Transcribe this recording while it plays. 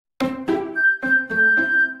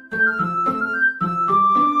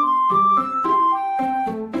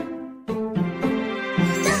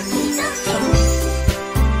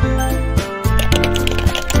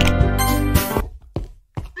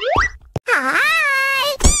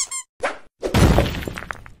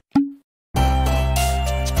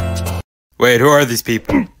Wait, who are these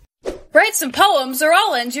people? Write some poems or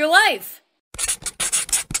I'll end your life.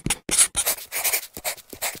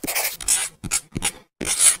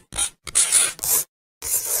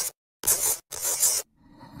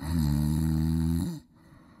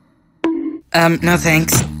 No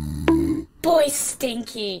thanks. Boy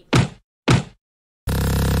stinky.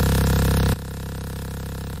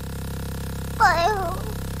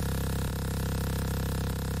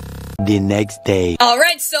 The next day.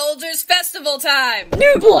 Alright, soldiers, festival time!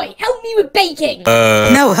 New boy, help me with baking!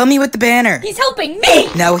 No, help me with the banner. He's helping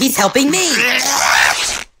me! No, he's helping me!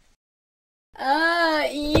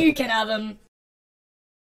 You can have him.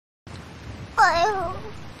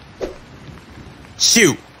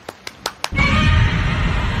 Shoot!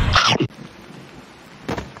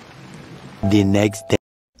 The next day.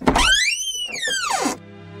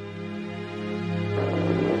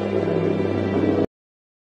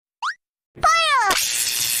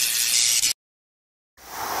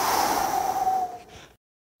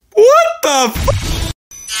 What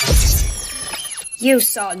the You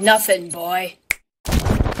saw nothing, boy.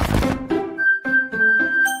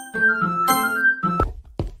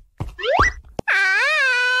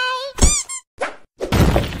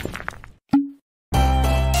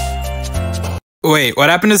 Wait, what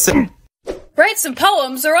happened to Write some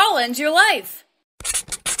poems or I'll end your life.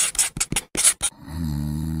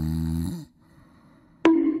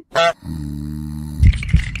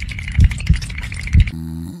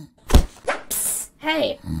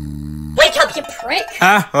 Hey. Wake up, you prick!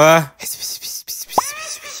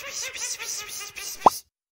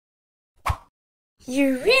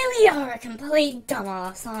 You really are a complete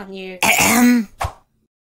dumbass, aren't you?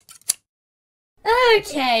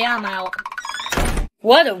 Okay, I'm out.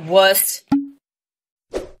 What a wuss.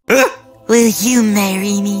 Will you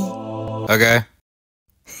marry me? Okay.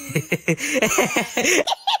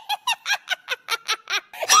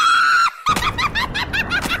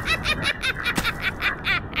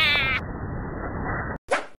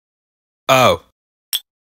 Oh.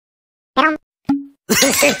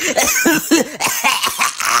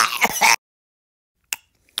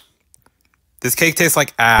 This cake tastes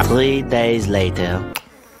like ass. 3 days later.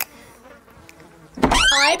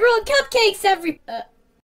 I brought cupcakes every-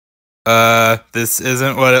 This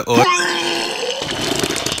isn't what it looks.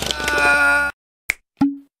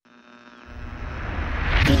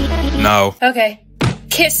 No. Okay.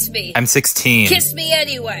 Kiss me. I'm 16. Kiss me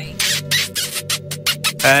anyway.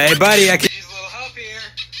 Hey, buddy, I can.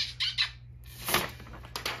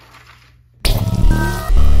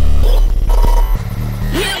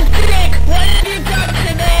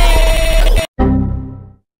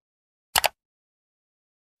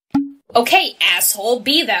 Okay, asshole,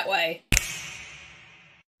 be that way.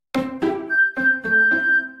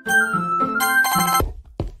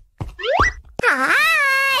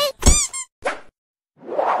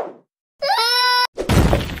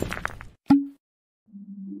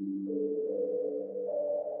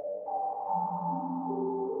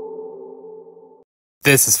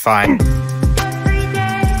 This is fine.